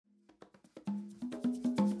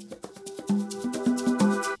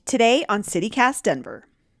Today on CityCast Denver,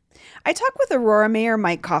 I talk with Aurora Mayor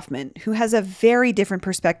Mike Kaufman, who has a very different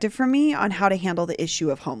perspective from me on how to handle the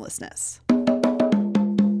issue of homelessness.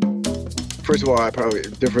 First of all, I probably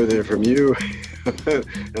differ from you and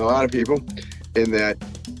a lot of people in that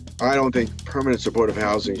I don't think permanent supportive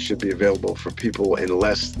housing should be available for people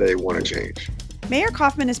unless they want to change. Mayor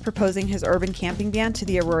Kaufman is proposing his urban camping ban to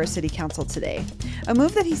the Aurora City Council today, a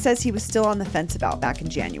move that he says he was still on the fence about back in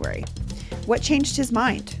January. What changed his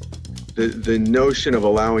mind? The notion of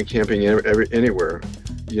allowing camping anywhere,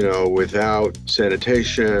 without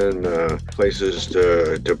sanitation, places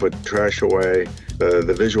to put trash away,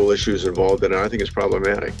 the visual issues involved in it, I think is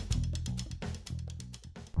problematic.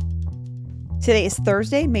 Today is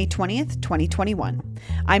Thursday, May 20th, 2021.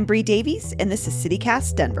 I'm Bree Davies, and this is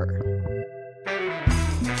CityCast Denver.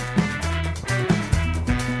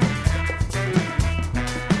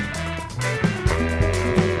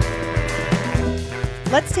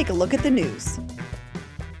 Let's take a look at the news.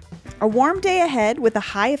 A warm day ahead with a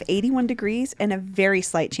high of 81 degrees and a very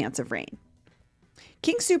slight chance of rain.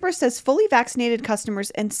 King Soopers says fully vaccinated customers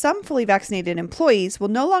and some fully vaccinated employees will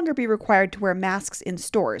no longer be required to wear masks in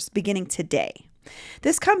stores beginning today.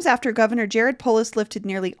 This comes after Governor Jared Polis lifted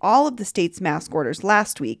nearly all of the state's mask orders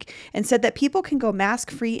last week and said that people can go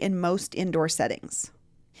mask-free in most indoor settings.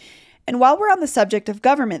 And while we're on the subject of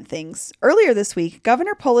government things, earlier this week,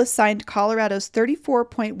 Governor Polis signed Colorado's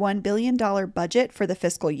 $34.1 billion budget for the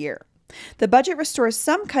fiscal year. The budget restores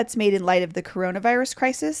some cuts made in light of the coronavirus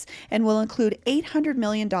crisis and will include $800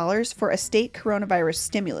 million for a state coronavirus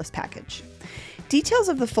stimulus package. Details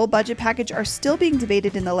of the full budget package are still being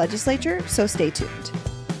debated in the legislature, so stay tuned.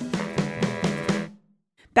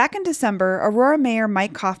 Back in December, Aurora Mayor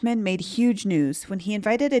Mike Kaufman made huge news when he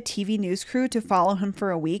invited a TV news crew to follow him for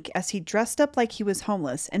a week as he dressed up like he was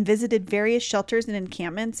homeless and visited various shelters and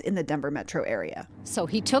encampments in the Denver metro area. So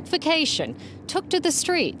he took vacation, took to the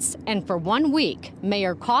streets, and for 1 week,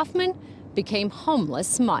 Mayor Kaufman became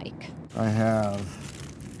homeless Mike. I have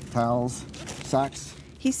towels, socks.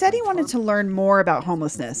 He said he wanted to learn more about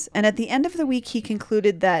homelessness, and at the end of the week, he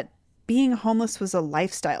concluded that being homeless was a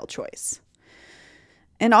lifestyle choice.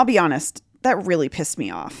 And I'll be honest, that really pissed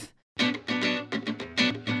me off. To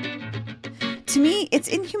me, it's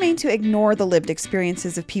inhumane to ignore the lived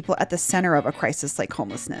experiences of people at the center of a crisis like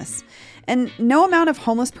homelessness. And no amount of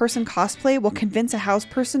homeless person cosplay will convince a house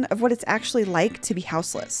person of what it's actually like to be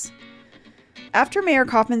houseless. After Mayor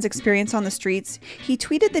Kaufman's experience on the streets, he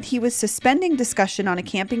tweeted that he was suspending discussion on a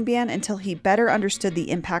camping ban until he better understood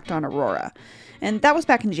the impact on Aurora. And that was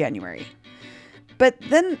back in January. But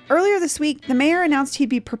then earlier this week, the mayor announced he'd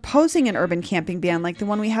be proposing an urban camping ban like the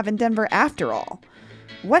one we have in Denver after all.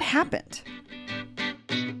 What happened?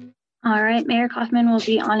 All right, Mayor Kaufman will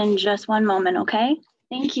be on in just one moment, okay?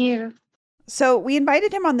 Thank you. So we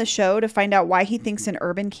invited him on the show to find out why he thinks an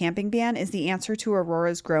urban camping ban is the answer to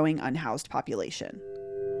Aurora's growing unhoused population.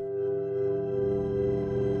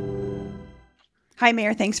 Hi,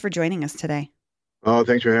 Mayor. Thanks for joining us today. Oh,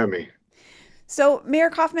 thanks for having me. So, Mayor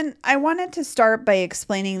Kaufman, I wanted to start by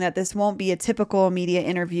explaining that this won't be a typical media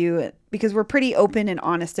interview because we're pretty open and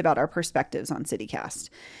honest about our perspectives on CityCast.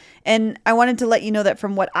 And I wanted to let you know that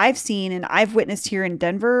from what I've seen and I've witnessed here in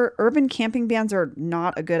Denver, urban camping bans are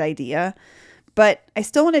not a good idea. But I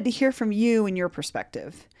still wanted to hear from you and your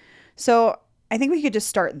perspective. So I think we could just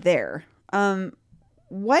start there.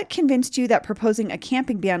 What convinced you that proposing a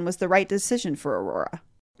camping ban was the right decision for Aurora?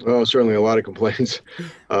 Well, certainly a lot of complaints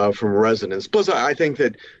from residents. Plus, I think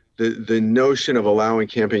that the notion of allowing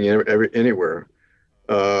camping anywhere,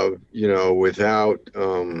 without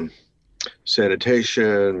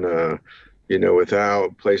sanitation,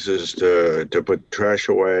 without places to put trash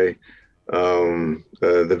away,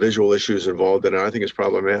 the visual issues involved in it, I think is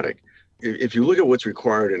problematic. If you look at what's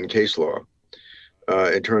required in case law,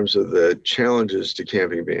 in terms of the challenges to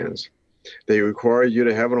camping bans, they require you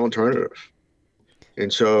to have an alternative. And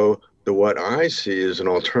so what I see as an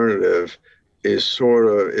alternative is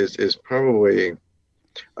probably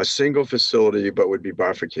a single facility, but would be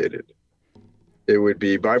bifurcated. It would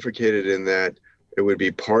be bifurcated in that it would be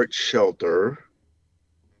part shelter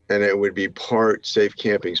and it would be part safe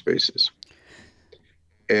camping spaces.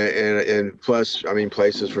 And plus,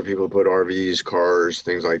 places for people to put RVs, cars,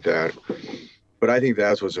 things like that. But I think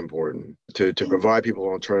that's what's important, to provide people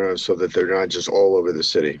alternatives so that they're not just all over the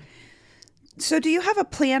city. So do you have a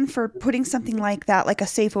plan for putting something like that, like a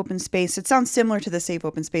safe open space? It sounds similar to the safe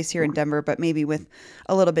open space here in Denver, but maybe with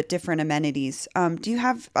a little bit different amenities. Do you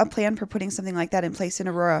have a plan for putting something like that in place in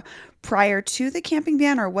Aurora prior to the camping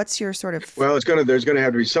ban, or what's your sort of... Well, there's going to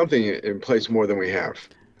have to be something in place more than we have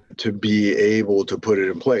to be able to put it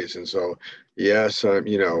in place. And so Yes,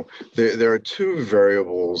 there are two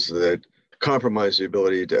variables that compromise the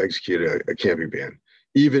ability to execute a camping ban,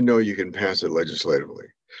 even though you can pass it legislatively.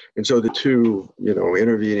 And so the two,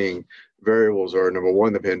 intervening variables are number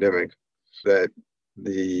one, the pandemic, that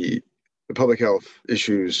the the public health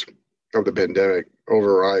issues of the pandemic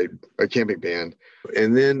override a camping ban.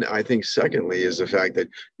 And then I think secondly is the fact that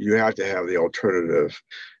you have to have the alternative.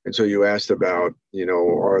 And so you asked about,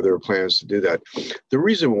 are there plans to do that? The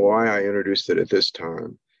reason why I introduced it at this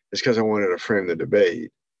time is because I wanted to frame the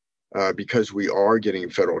debate, because we are getting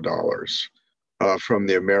federal dollars from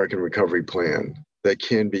the American Recovery Plan that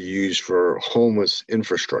can be used for homeless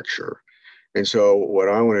infrastructure. And so what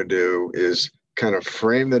I want to do is kind of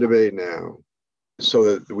frame the debate now so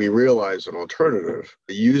that we realize an alternative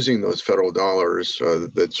using those federal dollars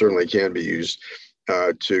that certainly can be used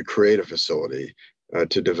to create a facility,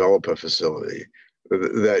 to develop a facility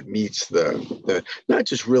that meets not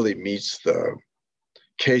just really meets the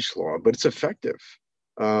case law, but it's effective.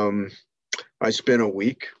 Um, I spent a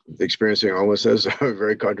week experiencing homelessness,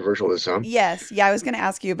 very controversial to some. Yes. Yeah, I was going to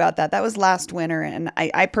ask you about that. That was last winter, and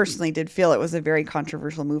I personally did feel it was a very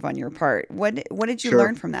controversial move on your part. What did you Sure,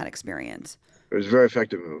 learn from that experience? it was a very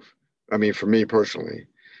effective move. I mean, for me personally.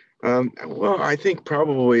 Well, I think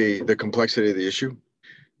probably the complexity of the issue,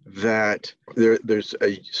 that there's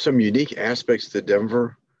some unique aspects to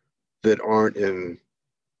Denver that aren't in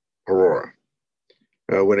Aurora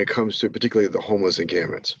when it comes to particularly the homeless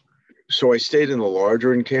encampments. So I stayed in the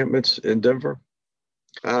larger encampments in Denver.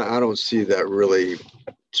 I don't see that really,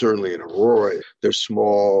 certainly in Aurora. They're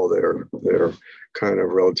small. They're kind of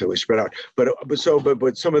relatively spread out.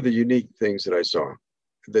 But some of the unique things that I saw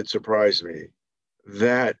that surprised me,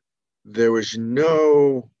 that there was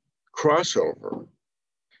no crossover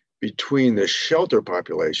between the shelter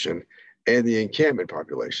population and the encampment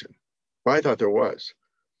population. Well, I thought there was.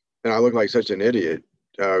 And I looked like such an idiot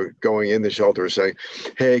going in the shelter saying,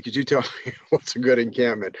 "Hey, could you tell me what's a good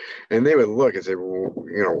encampment?" And they would look and say, "Well,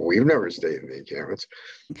 we've never stayed in the encampments."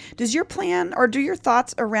 Does your plan or do your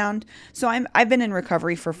thoughts around I've been in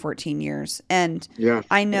recovery for 14 years, and Yeah.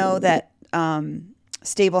 I know that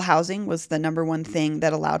stable housing was the number one thing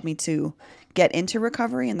that allowed me to get into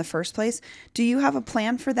recovery in the first place. Do you have a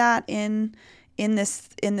plan for that in this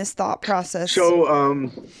thought process?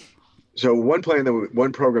 So, so one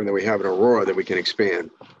program that we have in Aurora that we can expand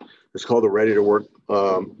is called the Ready to Work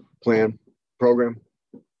Plan program.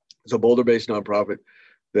 It's a Boulder-based nonprofit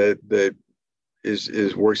that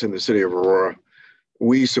is works in the city of Aurora.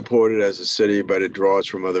 We support it as a city, but it draws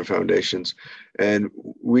from other foundations. And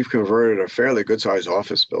we've converted a fairly good sized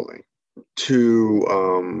office building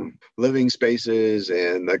to living spaces,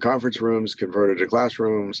 and the conference rooms converted to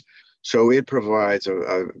classrooms. So it provides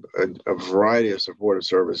a variety of supportive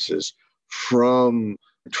services, from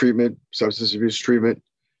treatment, substance abuse treatment,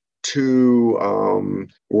 to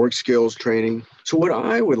work skills training. So what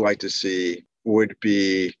I would like to see would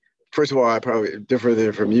be, first of all, I probably differ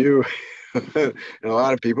than from you and a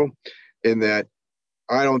lot of people, in that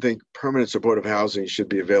I don't think permanent supportive housing should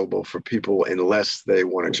be available for people unless they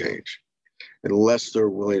want to change, unless they're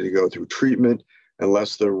willing to go through treatment,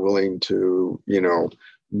 unless they're willing to,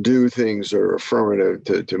 do things that are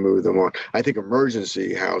affirmative to move them on. I think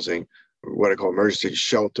emergency housing, what I call emergency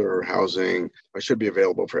shelter housing, should be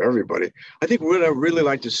available for everybody. I think what I really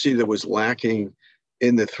like to see that was lacking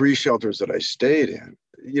in the three shelters that I stayed in,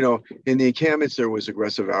 in the encampments, there was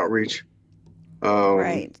aggressive outreach.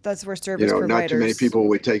 Right. That's where service Not too many providers. people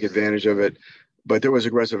would take advantage of it, but there was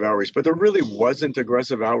aggressive outreach. But there really wasn't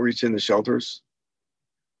aggressive outreach in the shelters.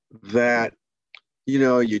 That,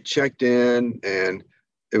 you checked in and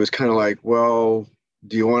it was kind of like, well,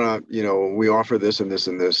 do you want to, we offer this and this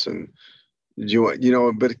and this, and do you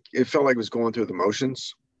want, but it felt like it was going through the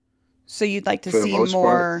motions So you'd like to for the see most part.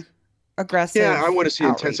 more Yeah, I aggressive want to see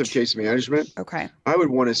intensive outreach. case management. Okay. I would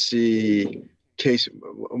want to see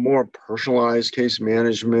more personalized case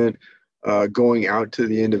management, going out to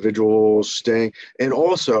the individuals, staying. And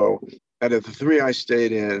also, out of the three I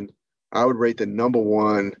stayed in, I would rate the number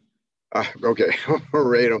one. Okay, I'll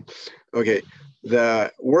rate them. Okay,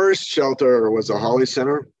 the worst shelter was the Holly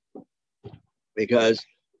Center, because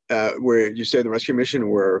where you stay in the rescue mission,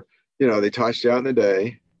 where they tossed you out in the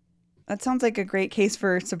day. That sounds like a great case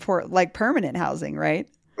for support, like permanent housing, right?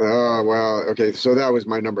 Oh, well, okay. So that was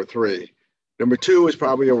my number three. Number two is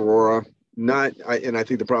probably Aurora. And I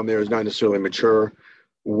think the problem there is not necessarily mature,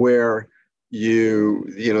 where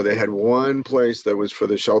they had one place that was for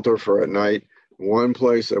the shelter for at night, one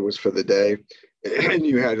place that was for the day, and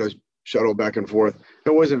you had to shuttle back and forth.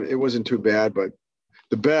 It wasn't too bad, but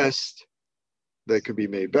the best that could be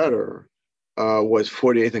made better was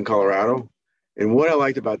 48th in Colorado. And what I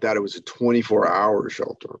liked about that, it was a 24-hour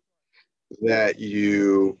shelter that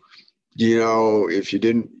if you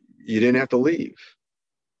didn't have to leave.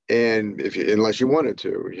 And unless you wanted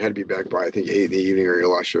to, you had to be back by, I think, 8 in the evening or you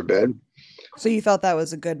lost your bed. So you felt that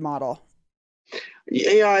was a good model.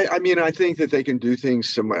 Yeah, I mean, I think that they can do things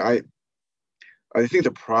similar. I think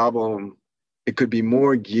the problem, it could be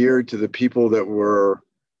more geared to the people that were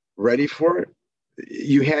ready for it.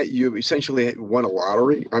 You essentially won a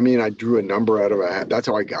lottery. I mean, I drew a number out of a hat. That's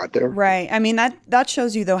how I got there. Right. I mean, that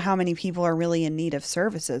shows you, though, how many people are really in need of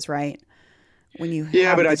services, right? When you Yeah,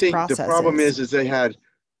 have but I these think the problem processes. is they had.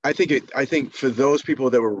 I think for those people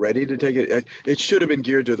that were ready to take it, it should have been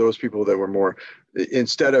geared to those people that were more.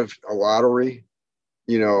 Instead of a lottery,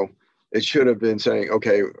 you know, it should have been saying,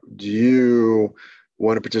 okay, do you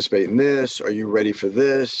want to participate in this? Are you ready for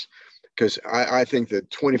this? Because I think that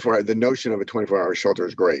the notion of a 24-hour shelter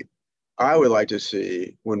is great. I would like to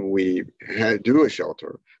see when we do a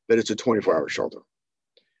shelter that it's a 24-hour shelter,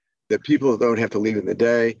 that people don't have to leave in the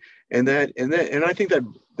day, and I think that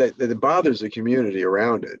it bothers the community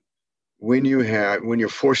around it when you're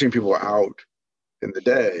forcing people out in the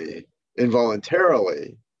day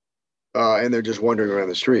involuntarily, and they're just wandering around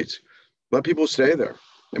the streets. Let people stay there,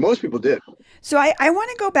 and most people did. So I want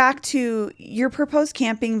to go back to your proposed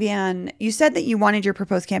camping ban. You said that you wanted your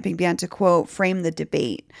proposed camping ban to, quote, frame the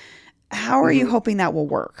debate. How are you Mhm. hoping that will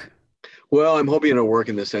work? Well, I'm hoping it'll work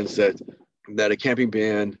in the sense that a camping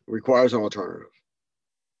ban requires an alternative,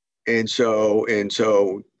 and so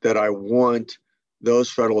that I want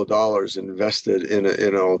those federal dollars invested in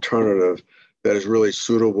an alternative that is really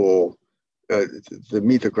suitable to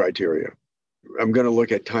meet the criteria. I'm going to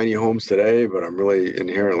look at tiny homes today, but I'm really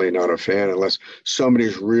inherently not a fan unless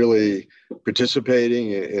somebody's really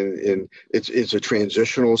participating in it's a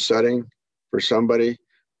transitional setting for somebody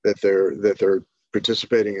that they're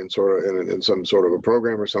participating in in some sort of a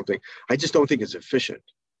program or something. I just don't think it's efficient.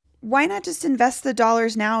 Why not just invest the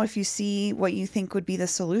dollars now if you see what you think would be the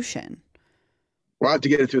solution? We'll have to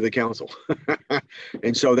get it through the council.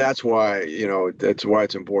 And so that's why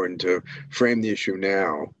it's important to frame the issue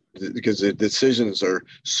now, because the decisions are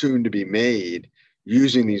soon to be made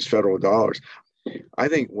using these federal dollars. I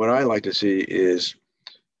think what I like to see is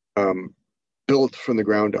built from the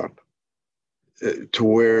ground up, to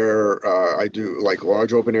where I do like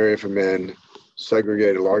large open area for men,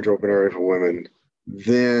 segregated large open area for women,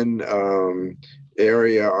 then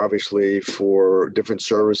area obviously for different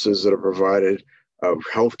services that are provided of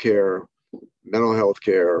healthcare, mental health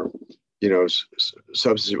care,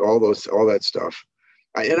 substance, all that stuff.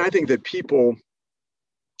 And I think that people,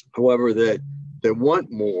 however, that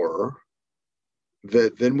want more,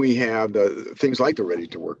 that then we have the things like the Ready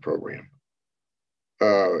to Work program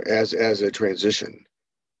as a transition,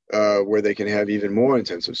 where they can have even more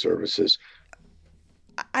intensive services.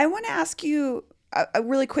 I want to ask you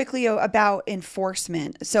really quickly about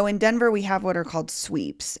enforcement. So in Denver, we have what are called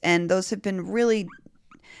sweeps, and those have been really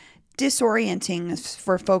disorienting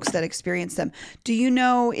for folks that experience them. Do you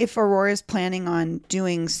know if Aurora is planning on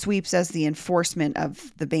doing sweeps as the enforcement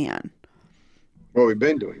of the ban? Well, we've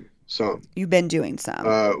been doing some. You've been doing some.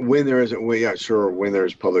 When there is, well, yeah, sure. When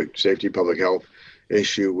there's public safety, public health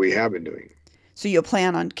issue, we have been doing. So you'll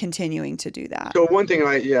plan on continuing to do that. So one thing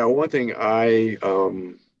I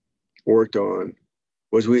worked on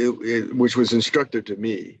was which was instructive to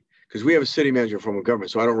me, because we have a city manager form of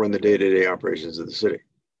government, so I don't run the day-to-day operations of the city.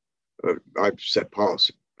 I've set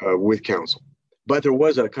policy with council, but there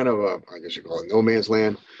was a kind of I guess you call it no man's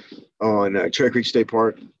land on Cherry Creek State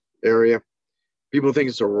Park area. People think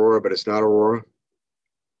it's Aurora, but it's not Aurora,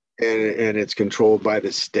 and it's controlled by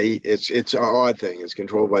the state. It's an odd thing. It's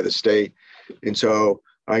controlled by the state, and so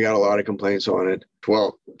I got a lot of complaints on it.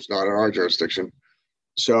 Well, it's not in our jurisdiction.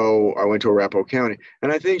 So I went to Arapahoe County,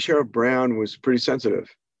 and I think Sheriff Brown was pretty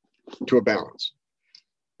sensitive to a balance.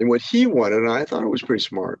 And what he wanted, and I thought it was pretty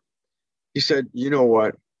smart, he said, you know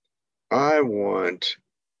what? I want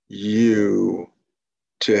you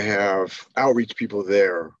to have outreach people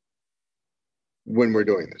there when we're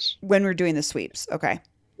doing this. When we're doing the sweeps. Okay.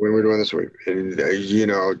 When we're doing the sweep. And,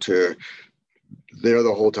 to there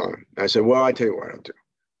the whole time. I said, well, I tell you what I'll do.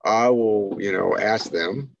 I will, ask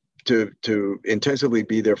them to intensively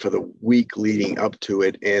be there for the week leading up to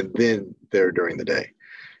it, and then there during the day.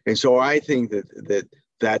 And so I think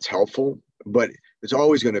that's helpful, but it's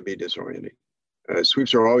always going to be disorienting.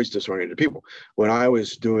 Sweeps are always disoriented people. When I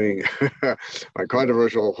was doing my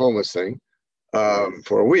controversial homeless thing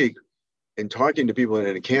for a week and talking to people in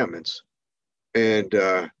encampments, and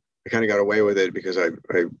I kind of got away with it because I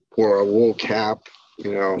wore a wool cap,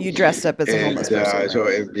 You dressed up as a homeless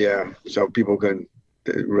person. So people couldn't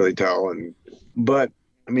really tell, and But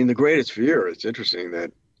I mean, the greatest fear, it's interesting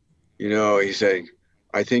that, he's saying,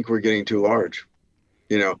 I think we're getting too large,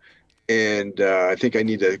 you know, and I think I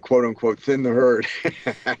need to quote unquote thin the herd.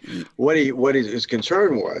 His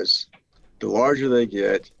concern was, the larger they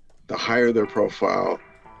get, the higher their profile,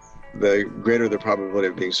 the greater the probability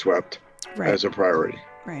of being swept as a priority.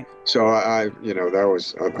 Right. So I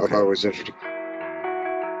thought it was interesting.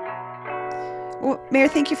 Well, Mayor,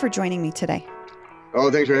 thank you for joining me today. Oh,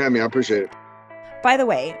 thanks for having me. I appreciate it. By the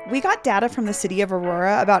way, we got data from the city of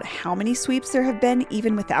Aurora about how many sweeps there have been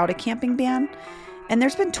even without a camping ban, and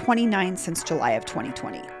there's been 29 since July of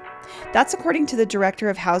 2020. That's according to the Director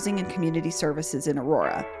of Housing and Community Services in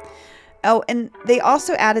Aurora. Oh, and they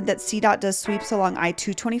also added that CDOT does sweeps along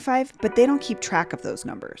I-225, but they don't keep track of those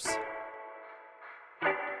numbers.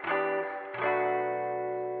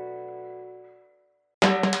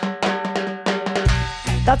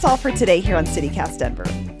 That's all for today here on CityCast Denver.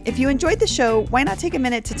 If you enjoyed the show, why not take a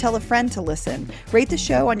minute to tell a friend to listen, rate the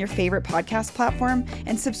show on your favorite podcast platform,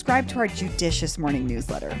 and subscribe to our judicious morning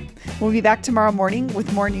newsletter. We'll be back tomorrow morning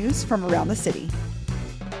with more news from around the city.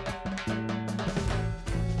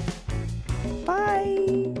 Bye.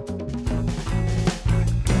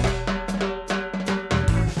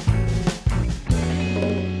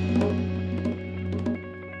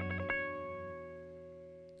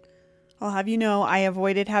 I'll have you know I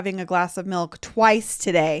avoided having a glass of milk twice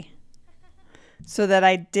today so that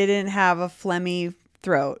I didn't have a phlegmy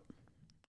throat.